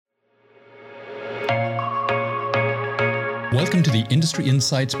Welcome to the Industry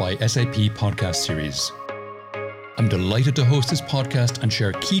Insights by SAP podcast series. I'm delighted to host this podcast and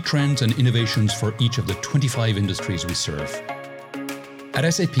share key trends and innovations for each of the 25 industries we serve.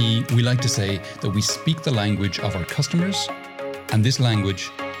 At SAP, we like to say that we speak the language of our customers, and this language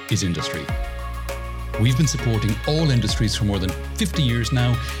is industry. We've been supporting all industries for more than 50 years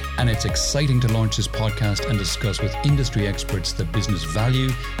now, and it's exciting to launch this podcast and discuss with industry experts the business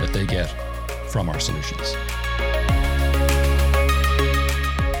value that they get from our solutions.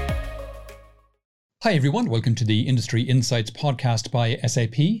 Hi everyone, welcome to the Industry Insights podcast by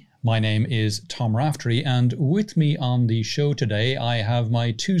SAP. My name is Tom Raftery, and with me on the show today I have my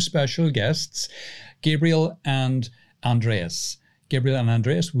two special guests, Gabriel and Andreas. Gabriel and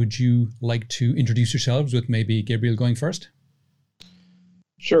Andreas, would you like to introduce yourselves, with maybe Gabriel going first?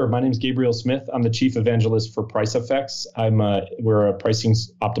 Sure. My name is Gabriel Smith. I'm the Chief Evangelist for PriceFX. We're a pricing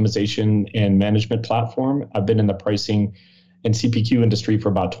optimization and management platform. I've been in the pricing and CPQ industry for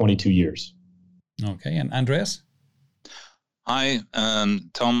about 22 years. Okay, and Andreas? Hi,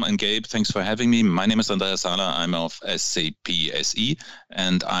 Tom and Gabe. Thanks for having me. My name is Andreas Sala. I'm of SAP SE,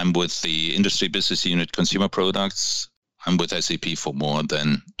 and I'm with the Industry Business Unit Consumer Products. I'm with SAP for more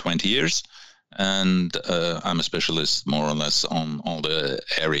than 20 years, and I'm a specialist more or less on all the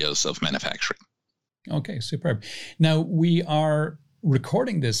areas of manufacturing. Okay, superb. Now, we are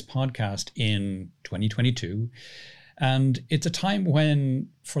recording this podcast in 2022, and it's a time when,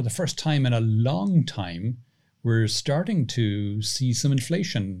 for the first time in a long time, we're starting to see some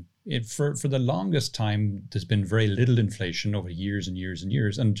inflation. For the longest time, there's been very little inflation over years and years and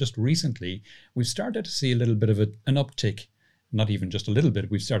years. And just recently, we've started to see a little bit of an uptick. Not even just a little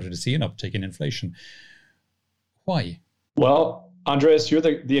bit, we've started to see an uptick in inflation. Why? Well, Andreas, you're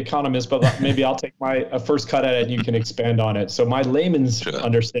the economist, but maybe I'll take my first cut at it and you can expand on it. So my layman's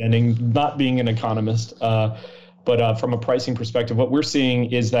understanding, not being an economist, but from a pricing perspective, what we're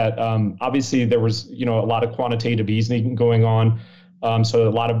seeing is that obviously there was a lot of quantitative easing going on, so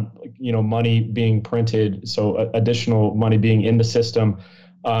a lot of money being printed, so additional money being in the system.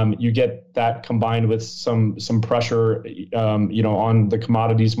 You get that combined with some pressure, on the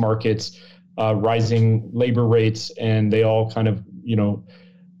commodities markets, rising labor rates, and they all kind of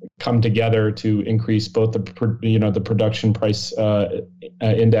come together to increase both the production price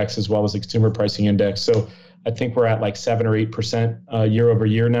index as well as the consumer pricing index. So I think we're at like 7 or 8% year over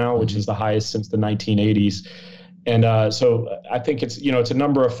year now, which is the highest since the 1980s. And so I think it's a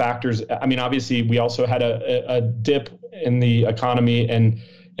number of factors. I mean, obviously, we also had a dip in the economy, and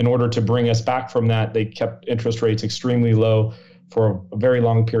in order to bring us back from that, they kept interest rates extremely low for a very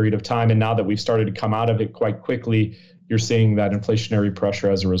long period of time. And now that we've started to come out of it quite quickly, you're seeing that inflationary pressure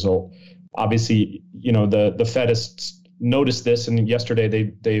as a result. Obviously, the Fed has noticed this, and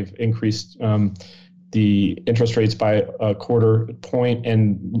yesterday they've increased the interest rates by a quarter point,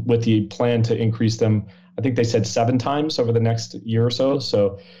 and with the plan to increase them, I think they said 7 times over the next year or so.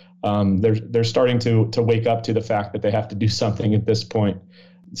 So they're starting to wake up to the fact that they have to do something at this point.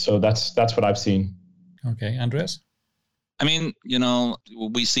 So that's what I've seen. Okay, Andreas? I mean,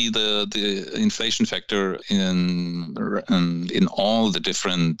 we see the inflation factor in all the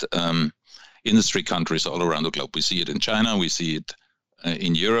different industry countries all around the globe. We see it in China, we see it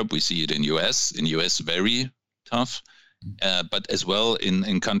in Europe, we see it in US. In US, very tough, but as well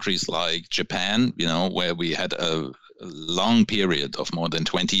in countries like Japan, where we had a long period of more than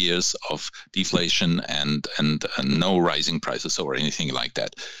 20 years of deflation and no rising prices or anything like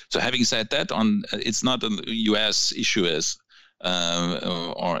that. So having said that, it's not a US issue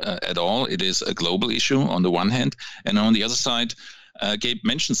or at all. It is a global issue on the one hand, and on the other side, Gabe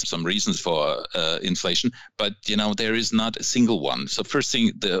mentioned some reasons for inflation, but there is not a single one. So first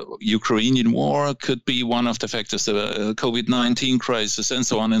thing, the Ukrainian war could be one of the factors, the COVID-19 crisis, and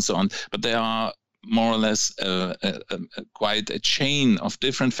so on and so on. But there are more or less quite a chain of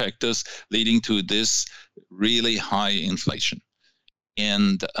different factors leading to this really high inflation.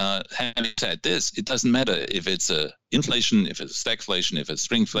 And having said this, it doesn't matter if it's inflation, if it's stagflation, if it's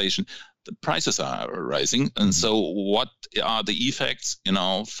shrinkflation, the prices are rising. And so what are the effects,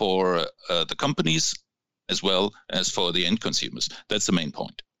 for the companies as well as for the end consumers? That's the main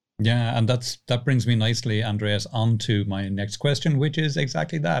point. Yeah, and that brings me nicely, Andreas, on to my next question, which is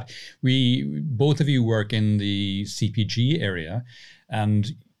exactly that. Both of you work in the CPG area, and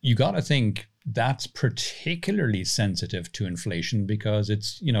you got to think that's particularly sensitive to inflation because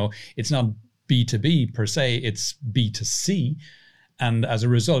it's not B2B per se, it's B2C. And as a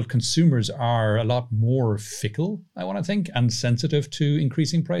result, consumers are a lot more fickle, I want to think, and sensitive to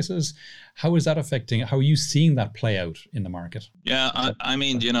increasing prices. How is that affecting? How are you seeing that play out in the market? Yeah, I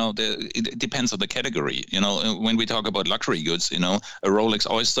mean, it depends on the category. When we talk about luxury goods, a Rolex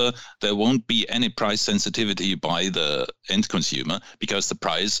Oyster, there won't be any price sensitivity by the end consumer because the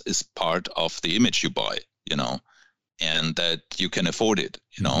price is part of the image you buy, and that you can afford it,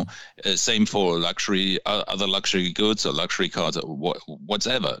 Same for other luxury goods or luxury cars or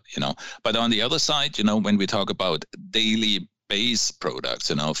whatever, But on the other side, when we talk about daily base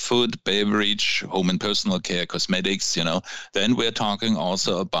products, food, beverage, home and personal care, cosmetics, then we're talking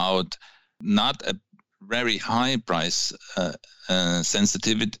also about not a very high price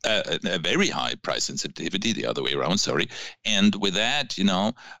sensitivity, a very high price sensitivity, the other way around, sorry. And with that,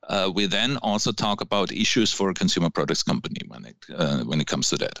 we then also talk about issues for a consumer products company when it comes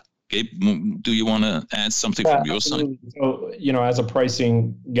to that. Gabe, do you want to add something from your side? So, as a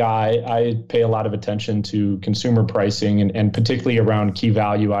pricing guy, I pay a lot of attention to consumer pricing and particularly around key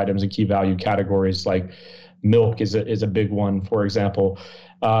value items and key value categories like milk is a big one, for example.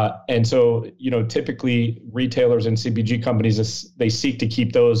 And so, typically retailers and CPG companies, they seek to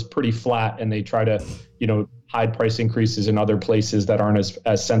keep those pretty flat and they try to, hide price increases in other places that aren't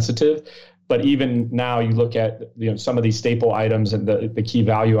as sensitive. But even now you look at, some of these staple items and the key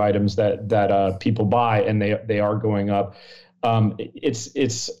value items that people buy and they are going up.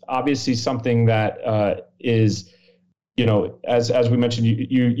 It's obviously something that is, as we mentioned,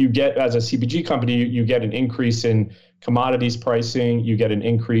 you get, as a CPG company, you get an increase in commodities pricing, you get an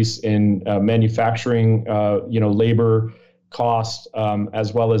increase in manufacturing, labor cost,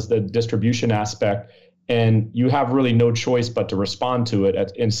 as well as the distribution aspect. And you have really no choice but to respond to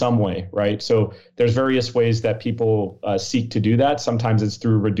it in some way, right? So there's various ways that people seek to do that. Sometimes it's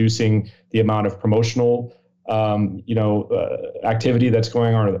through reducing the amount of promotional, activity that's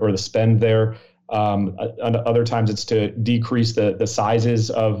going on or the spend there. Other times it's to decrease the sizes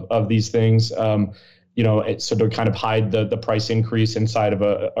of these things, so to kind of hide the price increase inside of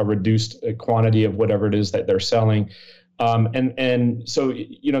a reduced quantity of whatever it is that they're selling. And so,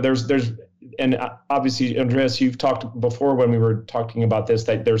 there's and obviously, Andreas, you've talked before when we were talking about this,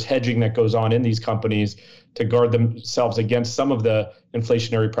 that there's hedging that goes on in these companies to guard themselves against some of the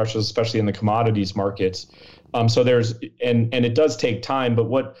inflationary pressures, especially in the commodities markets. So there's, and it does take time, but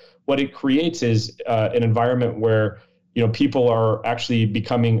what it creates is an environment where, people are actually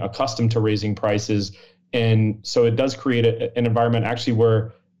becoming accustomed to raising prices. And so it does create an environment actually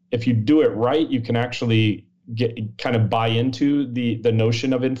where if you do it right, you can actually kind of buy into the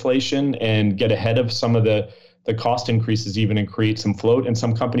notion of inflation and get ahead of some of the cost increases even and create some float. And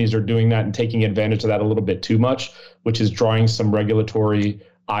some companies are doing that and taking advantage of that a little bit too much, which is drawing some regulatory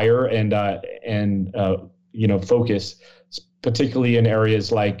ire and focus, particularly in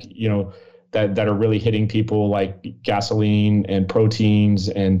areas like, that are really hitting people like gasoline and proteins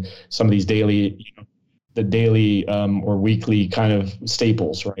and some of these daily or weekly kind of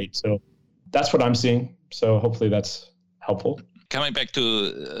staples, right? So that's what I'm seeing. So hopefully that's helpful. Coming back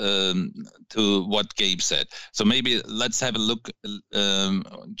to what Gabe said, so maybe let's have a look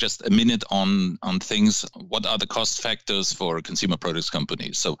just a minute on things. What are the cost factors for consumer products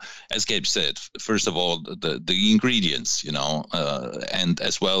companies? So as Gabe said, first of all, the ingredients, and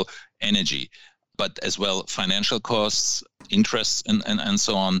as well energy, but as well financial costs, interest, and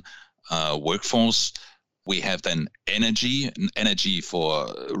so on, workforce. We have then energy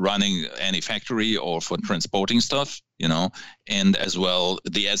for running any factory or for transporting stuff, and as well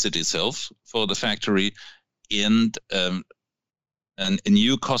the asset itself for the factory. And a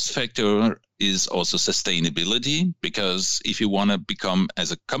new cost factor is also sustainability, because if you want to become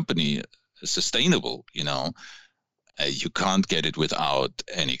as a company sustainable, you can't get it without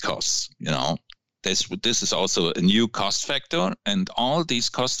any costs, This is also a new cost factor, and all these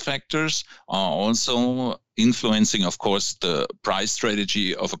cost factors are also influencing, of course, the price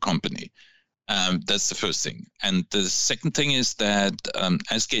strategy of a company. That's the first thing. And the second thing is that,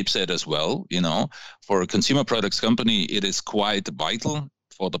 as Gabe said as well, for a consumer products company, it is quite vital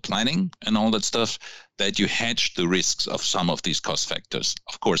for the planning and all that stuff that you hedge the risks of some of these cost factors.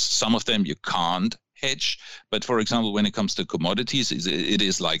 Of course, some of them you can't hedge, but for example, when it comes to commodities, it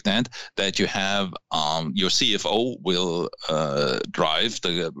is like that you have your CFO will drive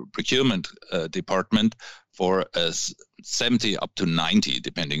the procurement department for 70 up to 90,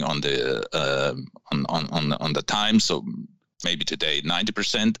 depending on the on the time. So maybe today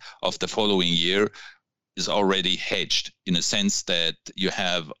 90% of the following year is already hedged in a sense that you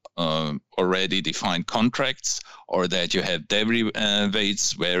have already defined contracts, or that you have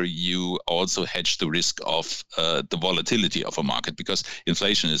derivatives where you also hedge the risk of the volatility of a market, because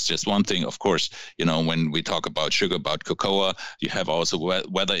inflation is just one thing. Of course, when we talk about sugar, about cocoa, you have also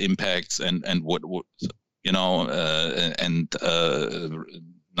weather impacts and what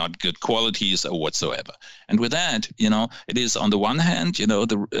not good qualities or whatsoever. And with that, it is on the one hand,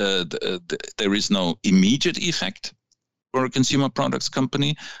 there is no immediate effect for a consumer products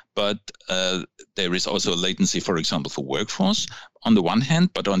company, but there is also a latency, for example, for workforce on the one hand,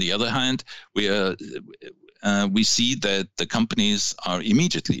 but on the other hand, we see that the companies are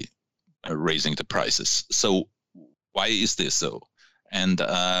immediately raising the prices. So why is this so? And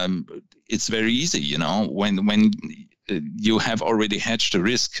it's very easy, when you have already hedged the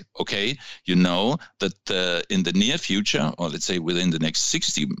risk, okay, that in the near future, or let's say within the next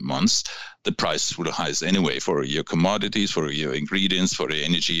 60 months, the prices will rise anyway for your commodities, for your ingredients, for the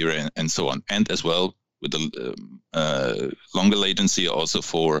energy, and so on. And as well with the longer latency also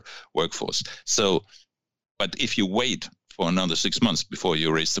for workforce. So, but if you wait for another 6 months before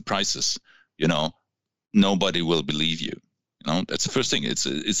you raise the prices, nobody will believe you. That's the first thing.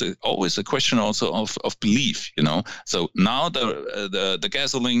 It's always a question also of belief. So now the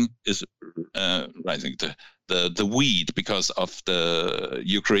gasoline is rising. The wheat, because of the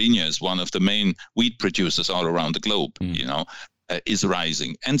Ukraine is one of the main wheat producers all around the globe. Is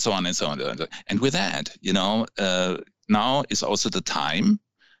rising, and so on and so on. And with that, now is also the time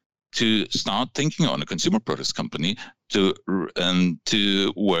to start thinking on a consumer products company to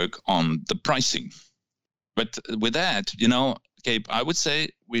work on the pricing. But with that, Gabe, I would say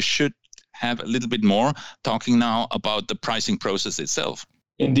we should have a little bit more talking now about the pricing process itself.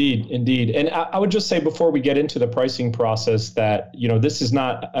 Indeed. And I would just say before we get into the pricing process that, this is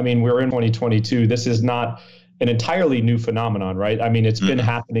not, we're in 2022. This is not an entirely new phenomenon, right? It's been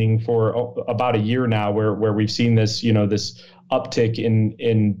happening for about a year now where we've seen this, this uptick in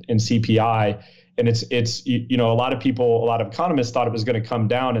CPI. And it's a lot of people, a lot of economists thought it was going to come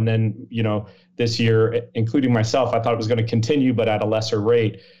down. And then, this year, including myself, I thought it was going to continue, but at a lesser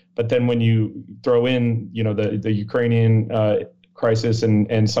rate. But then when you throw in, the Ukrainian crisis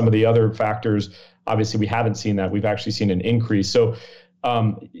and some of the other factors, obviously we haven't seen that. We've actually seen an increase. So,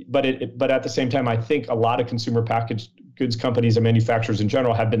 but at the same time, I think a lot of consumer packaged goods companies and manufacturers in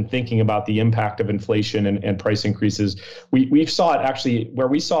general have been thinking about the impact of inflation and price increases. We saw it actually where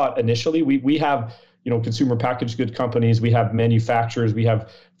we saw it initially. We have consumer packaged good companies, we have manufacturers, we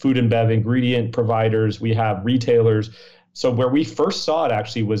have food and bev ingredient providers, we have retailers. So where we first saw it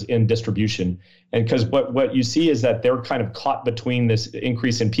actually was in distribution. And because what you see is that they're kind of caught between this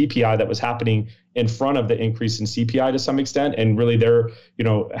increase in PPI that was happening in front of the increase in CPI to some extent. And really they're,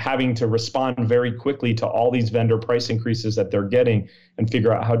 having to respond very quickly to all these vendor price increases that they're getting and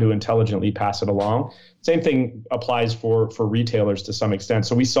figure out how to intelligently pass it along. Same thing applies for retailers to some extent.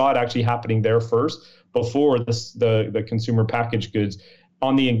 So we saw it actually happening there first before the consumer packaged goods.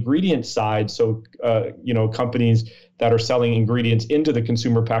 On the ingredient side, so companies that are selling ingredients into the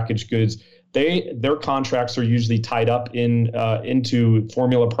consumer packaged goods, their contracts are usually tied up into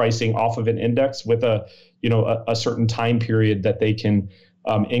formula pricing off of an index with a certain time period that they can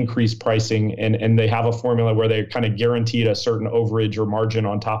increase pricing, and they have a formula where they're kind of guaranteed a certain overage or margin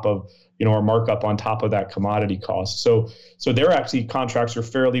on top of or markup on top of that commodity cost. So their actually contracts are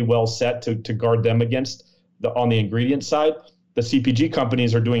fairly well set to guard them against on the ingredient side. The CPG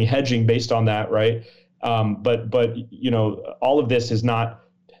companies are doing hedging based on that, right? But all of this is not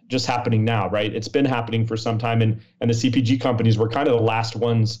just happening now, right? It's been happening for some time, and the CPG companies were kind of the last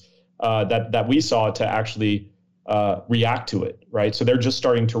ones that we saw to actually react to it, right? So they're just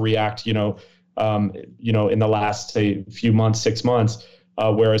starting to react, in the last say few months, 6 months,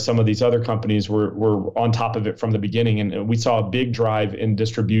 whereas some of these other companies were on top of it from the beginning, and we saw a big drive in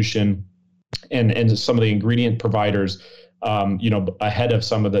distribution and some of the ingredient providers. Ahead of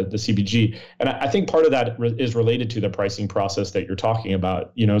some of the CPG. And I think part of that is related to the pricing process that you're talking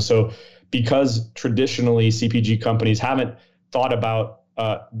about, so because traditionally CPG companies haven't thought about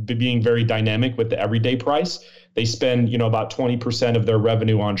being very dynamic with the everyday price, they spend, about 20% of their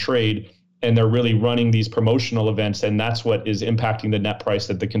revenue on trade, and they're really running these promotional events. And that's what is impacting the net price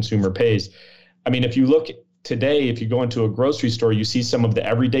that the consumer pays. If you look today, if you go into a grocery store, you see some of the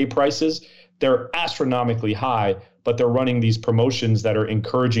everyday prices, they're astronomically high, but they're running these promotions that are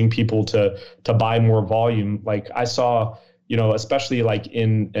encouraging people to buy more volume. Like I saw, especially like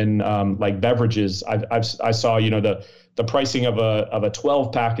in like beverages, I saw, the pricing of a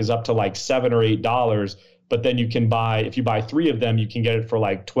 12 pack is up to like $7 or $8, but then if you buy 3 of them, you can get it for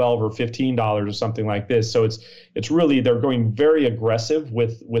like $12 or $15 or something like this. So it's really, they're going very aggressive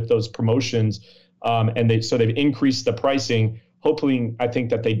with those promotions. And they've increased the pricing. Hopefully, I think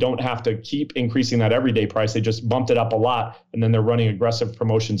that they don't have to keep increasing that everyday price. They just bumped it up a lot, and then they're running aggressive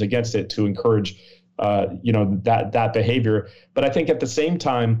promotions against it to encourage that behavior. But I think at the same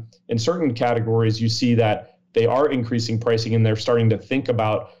time, in certain categories, you see that they are increasing pricing, and they're starting to think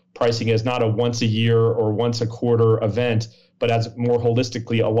about pricing as not a once a year or once a quarter event, but as more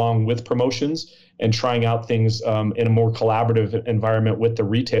holistically along with promotions and trying out things in a more collaborative environment with the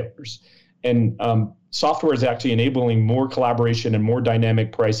retailers. And software is actually enabling more collaboration and more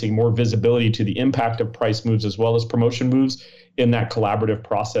dynamic pricing, more visibility to the impact of price moves as well as promotion moves in that collaborative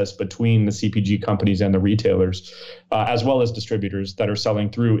process between the CPG companies and the retailers, as well as distributors that are selling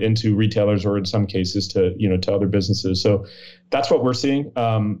through into retailers or in some cases to other businesses. So that's what we're seeing.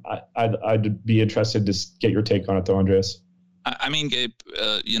 I'd be interested to get your take on it, though, Andreas. I mean, Gabe,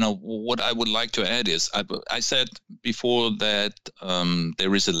 what I would like to add is I said before that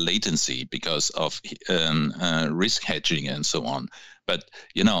there is a latency because of risk hedging and so on. But,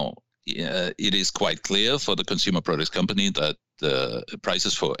 it is quite clear for the consumer products company that the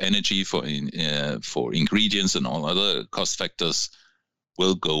prices for energy, for ingredients and all other cost factors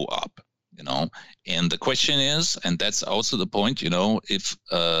will go up, And the question is, and that's also the point, if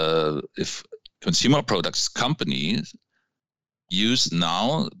consumer products companies use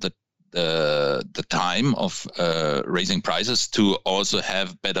now the time of raising prices to also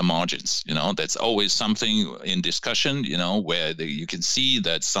have better margins. That's always something in discussion, where you can see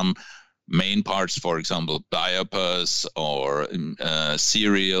that some main parts, for example, diapers or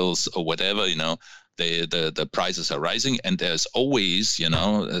cereals or whatever, the prices are rising, and there's always,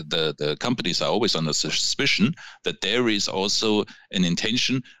 the companies are always under suspicion that there is also an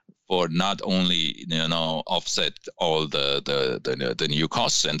intention for not only offset all the new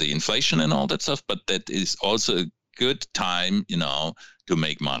costs and the inflation and all that stuff, but that is also a good time to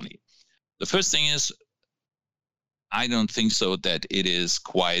make money. The first thing is, I don't think so that it is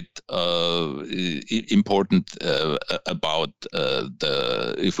quite important about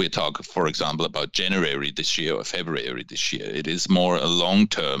if we talk, for example, about January this year or February this year. It is more a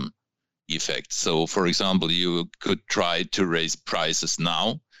long-term effect. So, for example, you could try to raise prices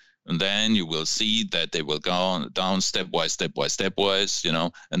now, and then you will see that they will go down stepwise,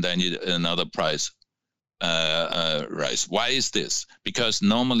 and then another price rise. Why is this? Because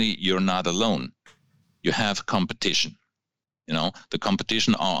normally you're not alone. You have competition. The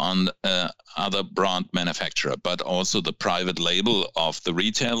competition are on other brand manufacturer, but also the private label of the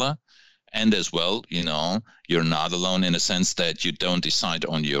retailer. And as well, you're not alone in a sense that you don't decide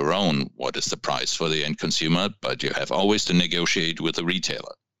on your own what is the price for the end consumer, but you have always to negotiate with the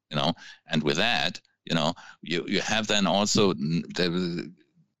retailer. And with that, you have then also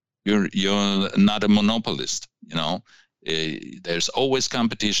you're not a monopolist. There's always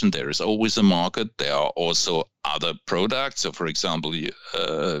competition. There is always a market. There are also other products. So, for example, if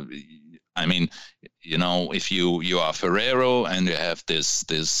you are Ferrero and you have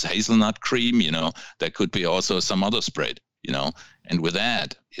this hazelnut cream, there could be also some other spread. And with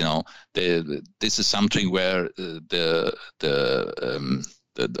that, this is something where the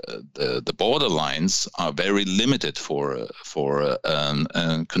borderlines are very limited for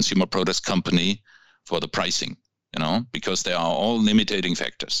a consumer products company for the pricing, because they are all limiting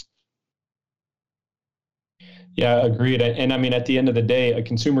factors. Yeah, agreed. And I mean, at the end of the day, a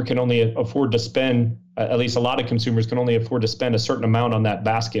consumer can only afford to spend, at least a lot of consumers can only afford to spend a certain amount on that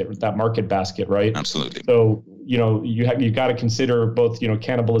basket, that market basket, right? Absolutely. So, you've got to consider both,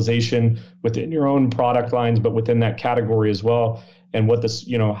 cannibalization within your own product lines, but within that category as well. And what this,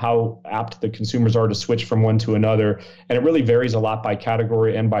 how apt the consumers are to switch from one to another. And it really varies a lot by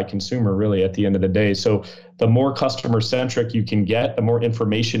category and by consumer, really, at the end of the day. So the more customer centric you can get, the more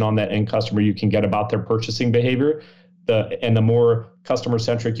information on that end customer you can get about their purchasing behavior, and the more customer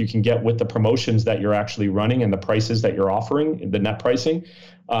centric you can get with the promotions that you're actually running and the prices that you're offering, the net pricing.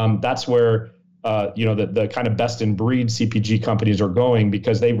 That's where, the kind of best in breed CPG companies are going,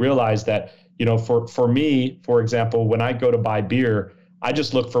 because they realize that, for me, for example, when I go to buy beer, I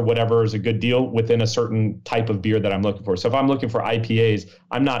just look for whatever is a good deal within a certain type of beer that I'm looking for. So if I'm looking for IPAs,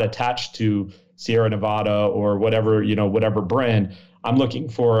 I'm not attached to Sierra Nevada or whatever brand. I'm looking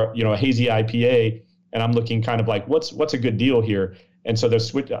for, a hazy IPA, and I'm looking kind of like, what's a good deal here? And so there's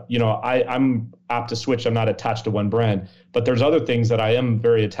switch, I'm apt to switch. I'm not attached to one brand, but there's other things that I am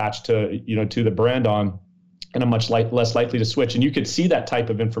very attached to, to the brand on, and I'm much less likely to switch. And you could see that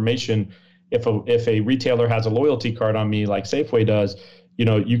type of information if a retailer has a loyalty card on me, like Safeway does.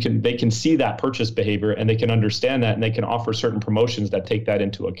 they can see that purchase behavior and they can understand that, and they can offer certain promotions that take that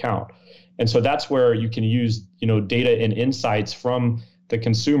into account. And so that's where you can use, data and insights from the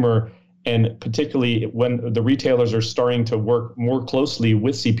consumer, and particularly when the retailers are starting to work more closely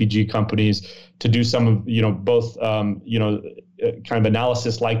with CPG companies to do some of, both, kind of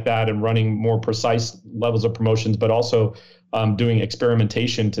analysis like that and running more precise levels of promotions, but also doing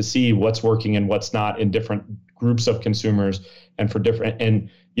experimentation to see what's working and what's not in different groups of consumers and for different, and,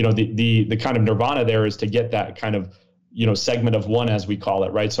 the kind of nirvana there is to get that kind of, segment of one, as we call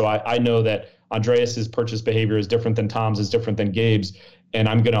it, right? So I know that Andreas's purchase behavior is different than Tom's, is different than Gabe's, and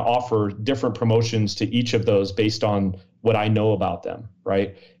I'm going to offer different promotions to each of those based on what I know about them,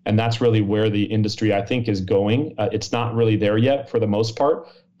 right? And that's really where the industry, I think, is going. It's not really there yet for the most part,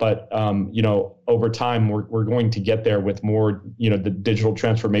 but over time we're going to get there with more, the digital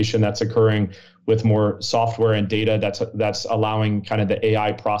transformation that's occurring, with more software and data that's allowing kind of the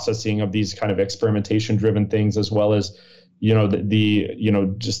AI processing of these kind of experimentation driven things, as well as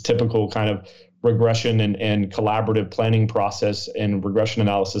the just typical kind of regression and collaborative planning process and regression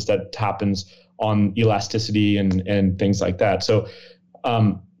analysis that happens on elasticity and things like that. So,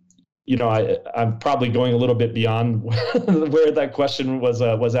 I'm probably going a little bit beyond where that question was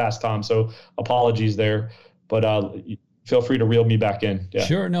asked, Tom. So apologies there, but feel free to reel me back in. Yeah.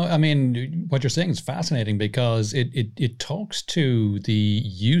 Sure. No, I mean, what you're saying is fascinating, because it talks to the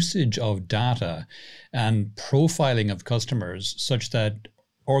usage of data and profiling of customers such that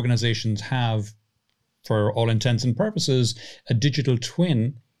organizations have, for all intents and purposes, a digital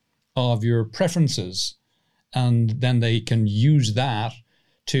twin of your preferences. And then they can use that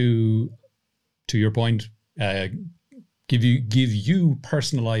to your point, give you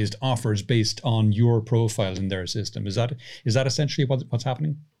personalized offers based on your profile in their system. Is that essentially what's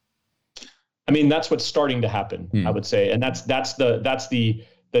happening? I mean, that's what's starting to happen, I would say. And that's the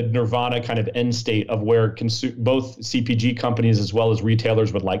nirvana kind of end state of where both CPG companies as well as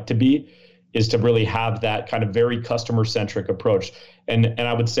retailers would like to be, is to really have that kind of very customer-centric approach. And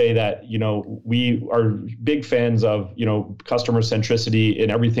I would say that, we are big fans of, customer centricity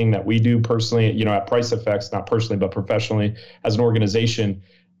in everything that we do personally, at PriceFX, not personally, but professionally as an organization,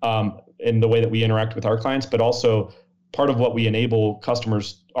 in the way that we interact with our clients. But also part of what we enable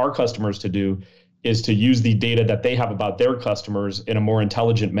our customers to do is to use the data that they have about their customers in a more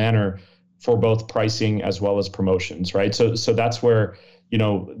intelligent manner for both pricing as well as promotions, right? So that's where,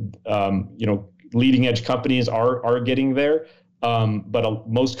 leading edge companies are getting there. But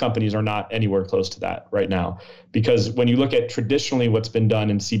most companies are not anywhere close to that right now, because when you look at traditionally what's been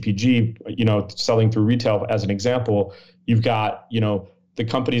done in CPG, selling through retail as an example, you've got, the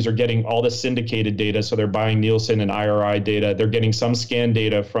companies are getting all the syndicated data. So they're buying Nielsen and IRI data. They're getting some scan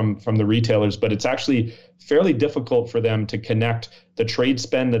data from the retailers, but it's actually fairly difficult for them to connect the trade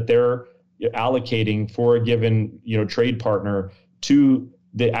spend that they're allocating for a given, trade partner to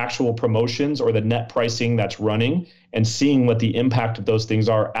the actual promotions or the net pricing that's running, and seeing what the impact of those things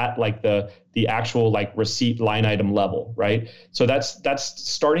are at like the actual like receipt line item level, right? So that's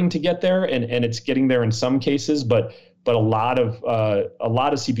starting to get there, and it's getting there in some cases, but a lot of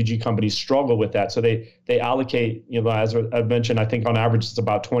CPG companies struggle with that. So they allocate, as I've mentioned, I think on average it's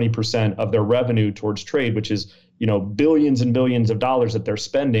about 20% of their revenue towards trade, which is billions and billions of dollars that they're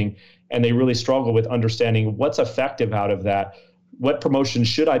spending, and they really struggle with understanding what's effective out of that. What promotions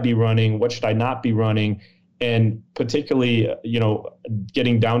should I be running? What should I not be running? And particularly,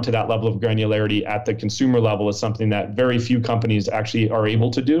 getting down to that level of granularity at the consumer level is something that very few companies actually are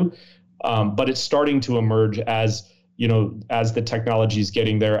able to do. But it's starting to emerge as the technology is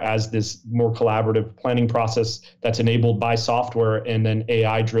getting there, as this more collaborative planning process that's enabled by software and then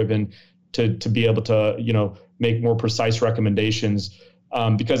AI driven to be able to, make more precise recommendations.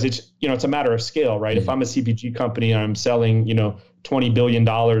 Because it's a matter of scale, right? Mm-hmm. If I'm a CPG company and I'm selling, $20 billion,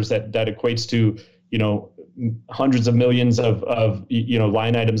 that equates to, hundreds of millions of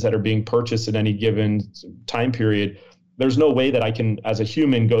line items that are being purchased at any given time period. There's no way that I can, as a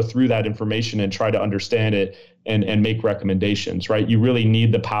human, go through that information and try to understand it and make recommendations, right? You really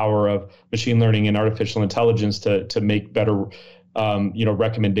need the power of machine learning and artificial intelligence to make better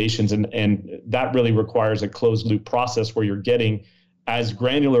recommendations. And that really requires a closed loop process where you're getting as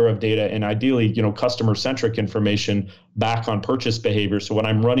granular of data and ideally, customer centric information back on purchase behavior. So when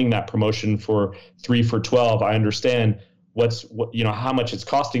I'm running that promotion for 3 for $12, I understand how much it's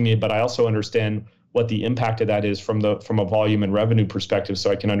costing me, but I also understand what the impact of that is from a volume and revenue perspective.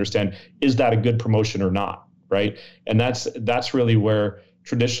 So I can understand, is that a good promotion or not? Right. And that's really where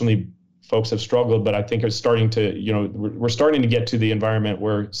traditionally folks have struggled, but I think it's starting to, we're starting to get to the environment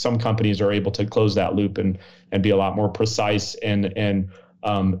where some companies are able to close that loop and be a lot more precise and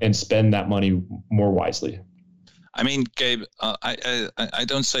spend that money more wisely. I mean, Gabe, I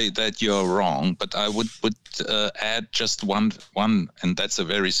don't say that you're wrong, but I would add just one, and that's a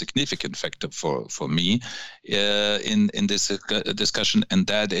very significant factor for me in this discussion, and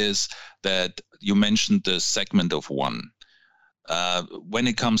that is that you mentioned the segment of one. When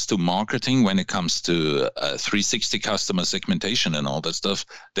it comes to marketing, when it comes to 360 customer segmentation and all that stuff,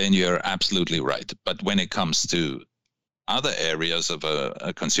 then you're absolutely right. But when it comes to other areas of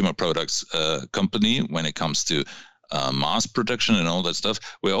a consumer products company, when it comes to mass production and all that stuff,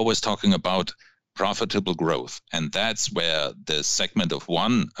 we're always talking about profitable growth. And that's where the segment of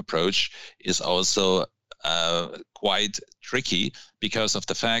one approach is also quite tricky, because of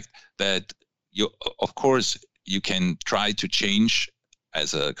the fact that of course, you can try to change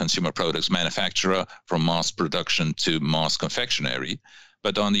as a consumer products manufacturer from mass production to mass confectionery.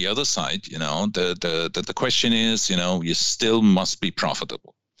 But on the other side, the question is, you still must be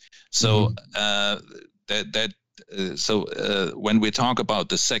profitable. So when we talk about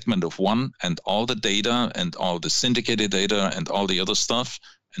the segment of one and all the data and all the syndicated data and all the other stuff,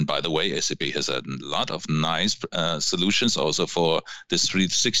 and by the way, SAP has a lot of nice solutions also for this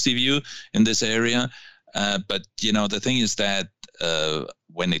 360 view in this area. But the thing is that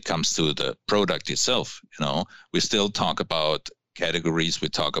when it comes to the product itself, we still talk about categories, we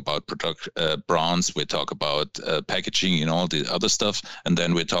talk about product brands, we talk about packaging and all the other stuff, and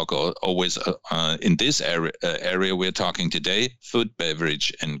then we talk always in this area we're talking today, food,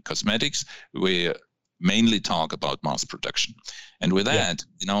 beverage, and cosmetics. We mainly talk about mass production, and with that,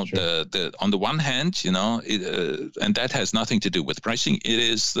 sure. the on the one hand, and that has nothing to do with pricing. It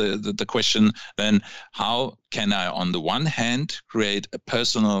is the question then: how can I, on the one hand, create a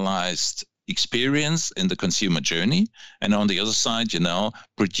personalized experience in the consumer journey, and on the other side,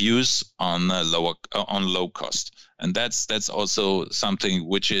 produce on low cost. And that's also something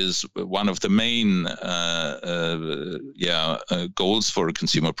which is one of the main goals for a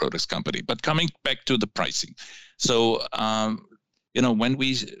consumer products company. But coming back to the pricing, so when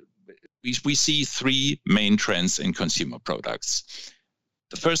we see three main trends in consumer products.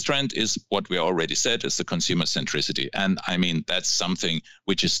 The first trend is what we already said, is the consumer centricity. And I mean, that's something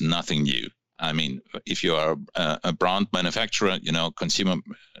which is nothing new. I mean, if you are a brand manufacturer, consumer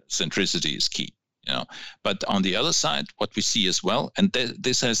centricity is key. But on the other side, what we see as well, and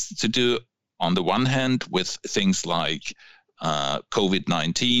this has to do on the one hand with things like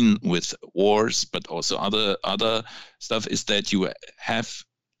COVID-19, with wars, but also other stuff, is that you have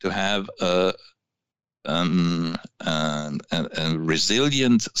to have a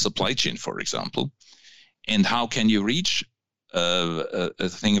resilient supply chain, for example. And how can you reach a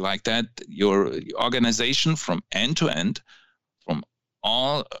thing like that? Your organization from end to end, from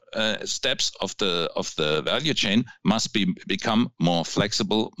all steps of the value chain, must become more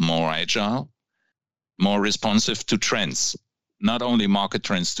flexible, more agile, more responsive to trends. Not only market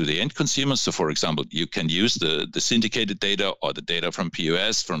trends to the end consumer. So, for example, you can use the syndicated data or the data from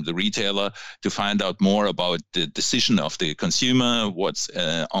POS, from the retailer, to find out more about the decision of the consumer, what's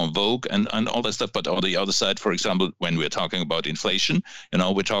en vogue, and all that stuff. But on the other side, for example, when we're talking about inflation,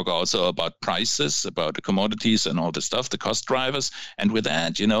 we talk also about prices, about the commodities and all the stuff, the cost drivers. And with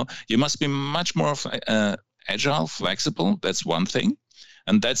that, you must be much more agile, flexible. That's one thing.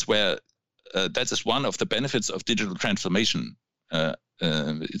 And that's where that is one of the benefits of digital transformation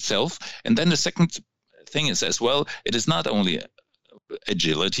itself. And then the second thing is as well, it is not only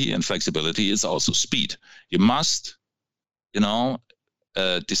agility and flexibility, it's also speed. You must,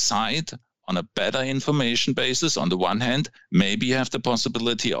 decide on a better information basis. On the one hand, maybe you have the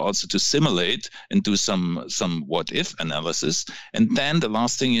possibility also to simulate and do some what if analysis. And then the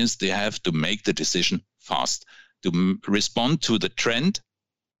last thing is they have to make the decision fast to respond to the trend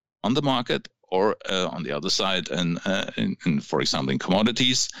on the market, or on the other side, and for example, in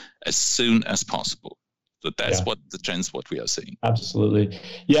commodities, as soon as possible. So that's what the trends, what we are seeing. Absolutely.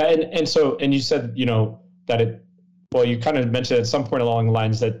 Yeah. And you said, that you kind of mentioned at some point along the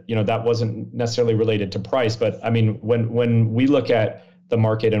lines that, that wasn't necessarily related to price. But I mean, when we look at the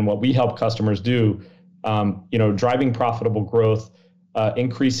market and what we help customers do, driving profitable growth,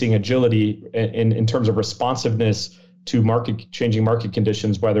 increasing agility in terms of responsiveness to changing market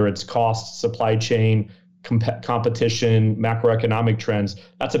conditions, whether it's cost, supply chain, competition, macroeconomic trends,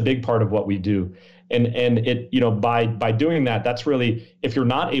 that's a big part of what we do. And it, by doing that, that's really, if you're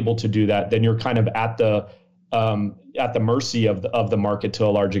not able to do that, then you're kind of at the at the mercy of the market to a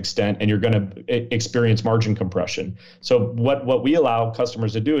large extent, and you're going to experience margin compression. So what we allow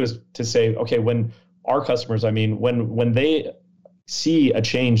customers to do is to say, okay, when our customers, when they see a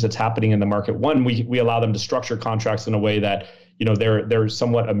change that's happening in the market, one, we allow them to structure contracts in a way that, they're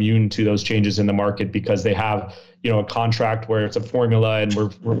somewhat immune to those changes in the market, because they have, a contract where it's a formula, and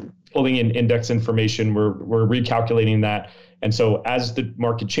we're pulling in index information, we're recalculating that. And so as the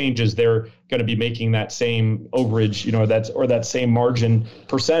market changes, they're going to be making that same overage, that same margin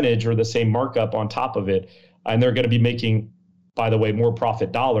percentage or the same markup on top of it. And they're going to be making, by the way, more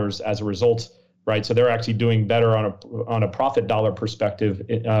profit dollars as a result, right? So they're actually doing better on a profit dollar perspective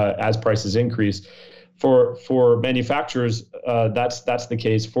as prices increase. For manufacturers, that's the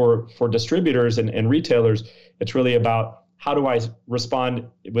case. For distributors and retailers, it's really about, how do I respond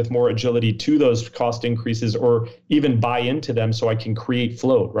with more agility to those cost increases, or even buy into them so I can create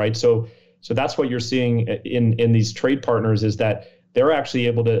float, right? So that's what you're seeing in these trade partners, is that they're actually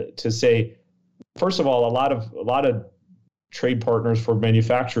able to say, first of all, a lot of trade partners for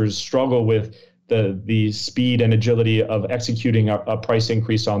manufacturers struggle with the speed and agility of executing a price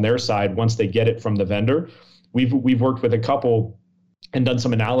increase on their side once they get it from the vendor. We've worked with a couple and done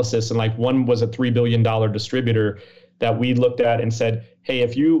some analysis, and like one was a $3 billion distributor that we looked at and said, hey,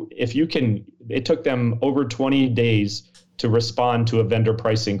 if you can, it took them over 20 days to respond to a vendor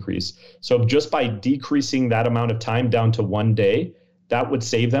price increase. So just by decreasing that amount of time down to 1 day, that would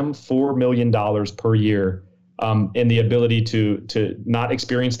save them $4 million per year in the ability to not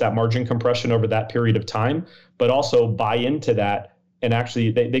experience that margin compression over that period of time, but also buy into that. And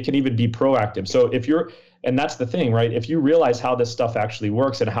actually they can even be proactive. So and that's the thing, right? If you realize how this stuff actually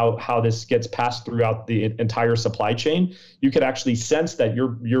works and how this gets passed throughout the entire supply chain, you could actually sense that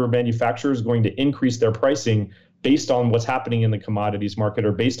your manufacturer is going to increase their pricing based on what's happening in the commodities market,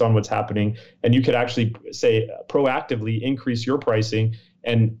 or based on what's happening. And you could actually say proactively increase your pricing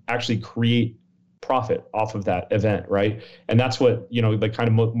and actually create profit off of that event, right? And that's what, the kind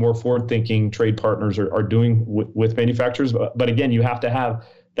of more forward-thinking trade partners are doing with manufacturers. But again, you have to have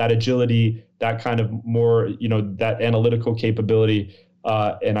that agility, that kind of more, that analytical capability,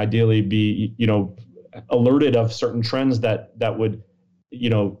 and ideally be, alerted of certain trends that would,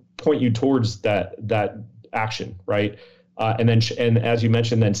 point you towards that action, right? And as you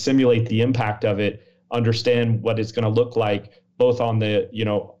mentioned, then simulate the impact of it, understand what it's going to look like, both on the,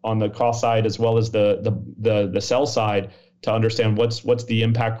 on the cost side as well as the sell side, to understand what's the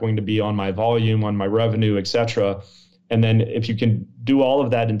impact going to be on my volume, on my revenue, et cetera. And then if you can do all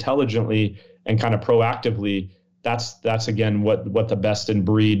of that intelligently and kind of proactively, that's again what the best in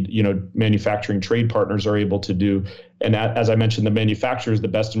breed, manufacturing trade partners are able to do. And as I mentioned, the manufacturers, the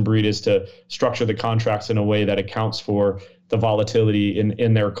best in breed is to structure the contracts in a way that accounts for the volatility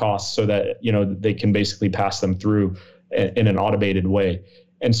in their costs, so that they can basically pass them through in an automated way.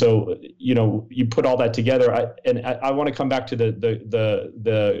 And so, you put all that together, I want to come back to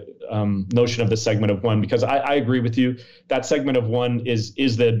the notion of the segment of one, because I agree with you. That segment of one is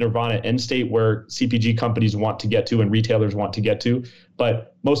the nirvana end state where CPG companies want to get to and retailers want to get to,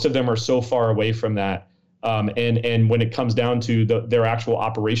 but most of them are so far away from that. And when it comes down to their actual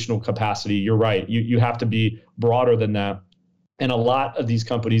operational capacity, you're right. You have to be broader than that. And a lot of these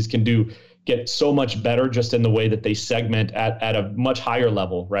companies can get so much better just in the way that they segment at a much higher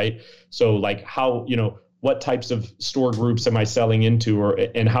level, right? So like how, what types of store groups am I selling into,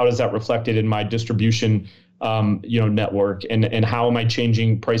 and how does that reflected in my distribution, network, and how am I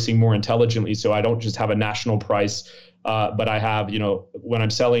changing pricing more intelligently, so I don't just have a national price, but I have, when I'm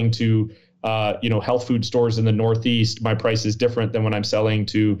selling to, health food stores in the Northeast, my price is different than when I'm selling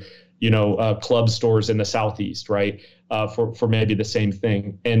to, club stores in the Southeast, right? For maybe the same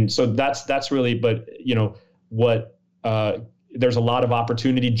thing. And so that's really, but there's a lot of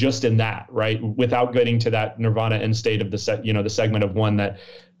opportunity just in that, right? Without getting to that nirvana end state of the segment of one that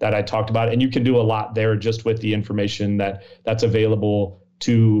I talked about. And you can do a lot there just with the information that's available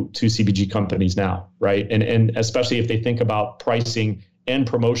to CPG companies now, right? And especially if they think about pricing and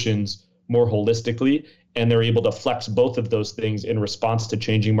promotions more holistically, and they're able to flex both of those things in response to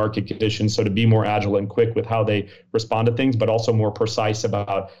changing market conditions. So to be more agile and quick with how they respond to things, but also more precise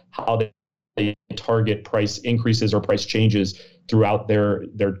about how they target price increases or price changes throughout their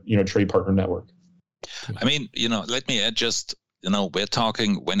trade partner network. I mean, let me add just, we're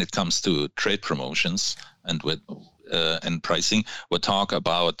talking when it comes to trade promotions and and pricing, we'll talk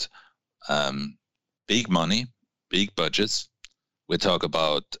about big money, big budgets. We talk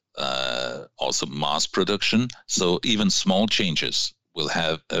about also mass production. So even small changes will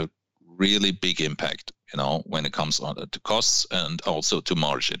have a really big impact, when it comes to costs and also to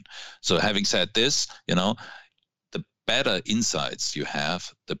margin. So having said this, better insights you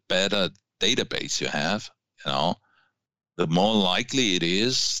have, the better database you have, the more likely it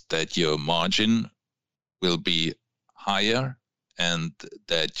is that your margin will be higher and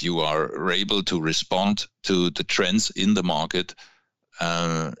that you are able to respond to the trends in the market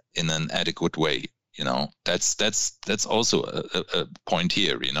in an adequate way. That's also a point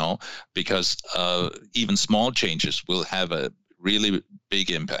here, because even small changes will have a really big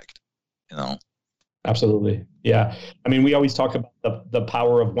impact, Absolutely. Yeah. I mean, we always talk about the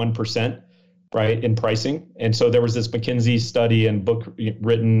power of 1%, right, in pricing. And so there was this McKinsey study and book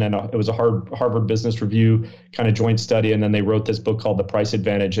written, and it was a Harvard Business Review kind of joint study. And then they wrote this book called The Price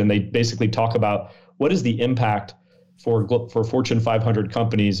Advantage. And they basically talk about what is the impact for Fortune 500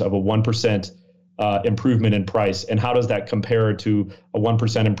 companies of a 1% improvement in price, and how does that compare to a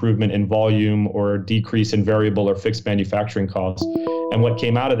 1% improvement in volume or decrease in variable or fixed manufacturing costs. And what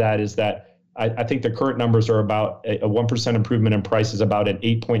came out of that is that I think the current numbers are about a 1% improvement in price is about an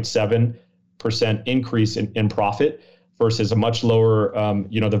 8.7% increase in profit versus a much lower,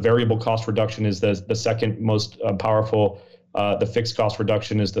 the variable cost reduction is the second most powerful. The fixed cost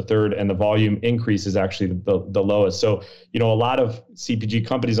reduction is the third, and the volume increase is actually the lowest. So, a lot of CPG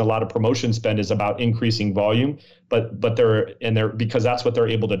companies, a lot of promotion spend is about increasing volume, but they're because that's what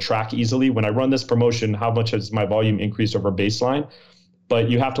they're able to track easily. When I run this promotion, how much has my volume increased over baseline? But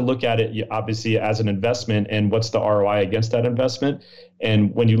you have to look at it obviously as an investment, and what's the ROI against that investment.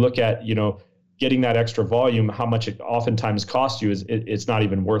 And when you look at, getting that extra volume, how much it oftentimes costs you it's not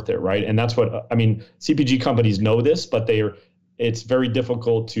even worth it, right? And that's what, CPG companies know this, but it's very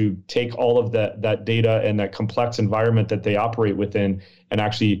difficult to take all of that data and that complex environment that they operate within and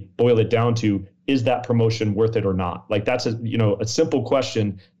actually boil it down to, is that promotion worth it or not? Like that's a simple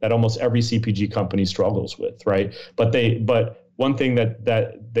question that almost every CPG company struggles with, right? But one thing that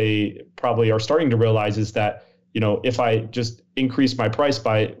they probably are starting to realize is that, if I just increase my price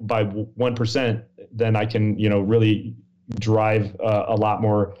by 1%, then I can, really drive a lot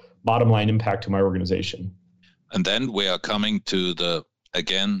more bottom line impact to my organization. And then we are coming to the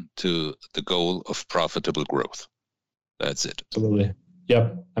goal of profitable growth. That's it. Absolutely.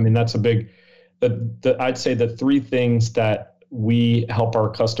 Yep. That's a big, I'd say the three things that we help our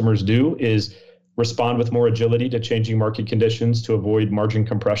customers do is respond with more agility to changing market conditions to avoid margin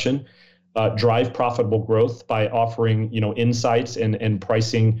compression, drive profitable growth by offering, insights and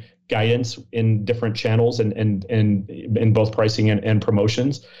pricing guidance in different channels and in both pricing and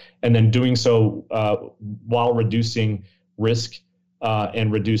promotions, and then doing so while reducing risk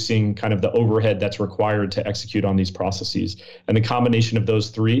and reducing kind of the overhead that's required to execute on these processes. And the combination of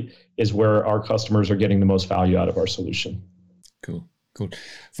those three is where our customers are getting the most value out of our solution. Cool.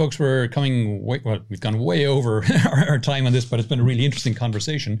 Folks, we've gone way over our time on this, but it's been a really interesting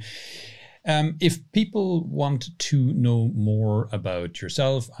conversation. If people want to know more about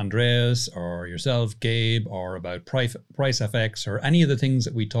yourself, Andreas, or yourself, Gabe, or about PriceFX, or any of the things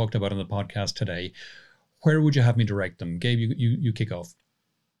that we talked about on the podcast today, where would you have me direct them? Gabe, you kick off.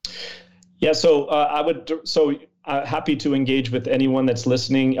 Yeah, so I would. Happy to engage with anyone that's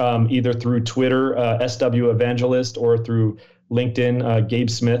listening, either through Twitter, SW Evangelist, or through LinkedIn. Gabe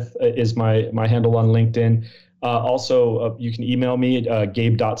Smith is my handle on LinkedIn. Also, you can email me at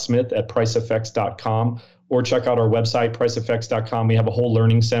gabe.smith@pricefx.com, or check out our website, pricefx.com. We have a whole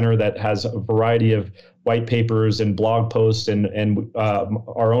learning center that has a variety of white papers and blog posts and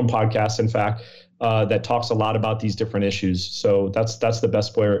our own podcast, in fact, that talks a lot about these different issues. So that's the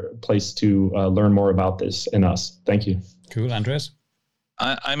best place to learn more about this and us. Thank you. Cool. Andreas?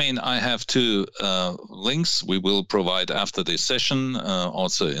 I have two links we will provide after this session,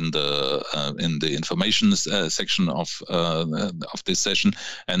 also in the information section of this session.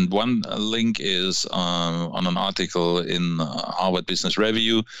 And one link is on an article in Harvard Business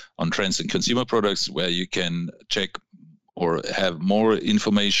Review on trends in consumer products, where you can check or have more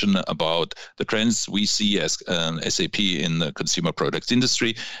information about the trends we see as SAP in the consumer products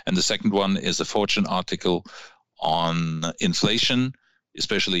industry. And the second one is a Fortune article on inflation,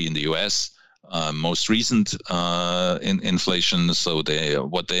 especially in the US, most recent inflation. So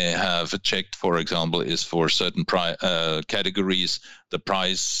what they have checked, for example, is for certain categories, the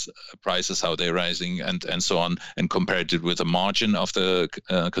prices, how they're rising, and so on, and compared it with the margin of the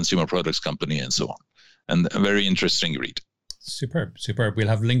consumer products company and so on. And a very interesting read. Superb. We'll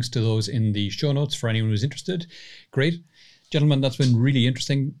have links to those in the show notes for anyone who's interested. Great. Gentlemen, that's been really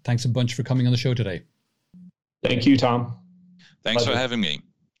interesting. Thanks a bunch for coming on the show today. Thank you, Tom. Thanks for having me,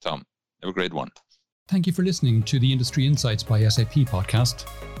 Tom. Have a great one. Thank you for listening to the Industry Insights by SAP podcast.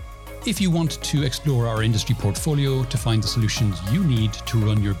 If you want to explore our industry portfolio to find the solutions you need to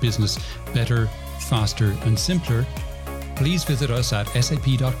run your business better, faster, and simpler, please visit us at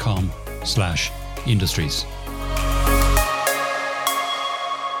sap.com/industries.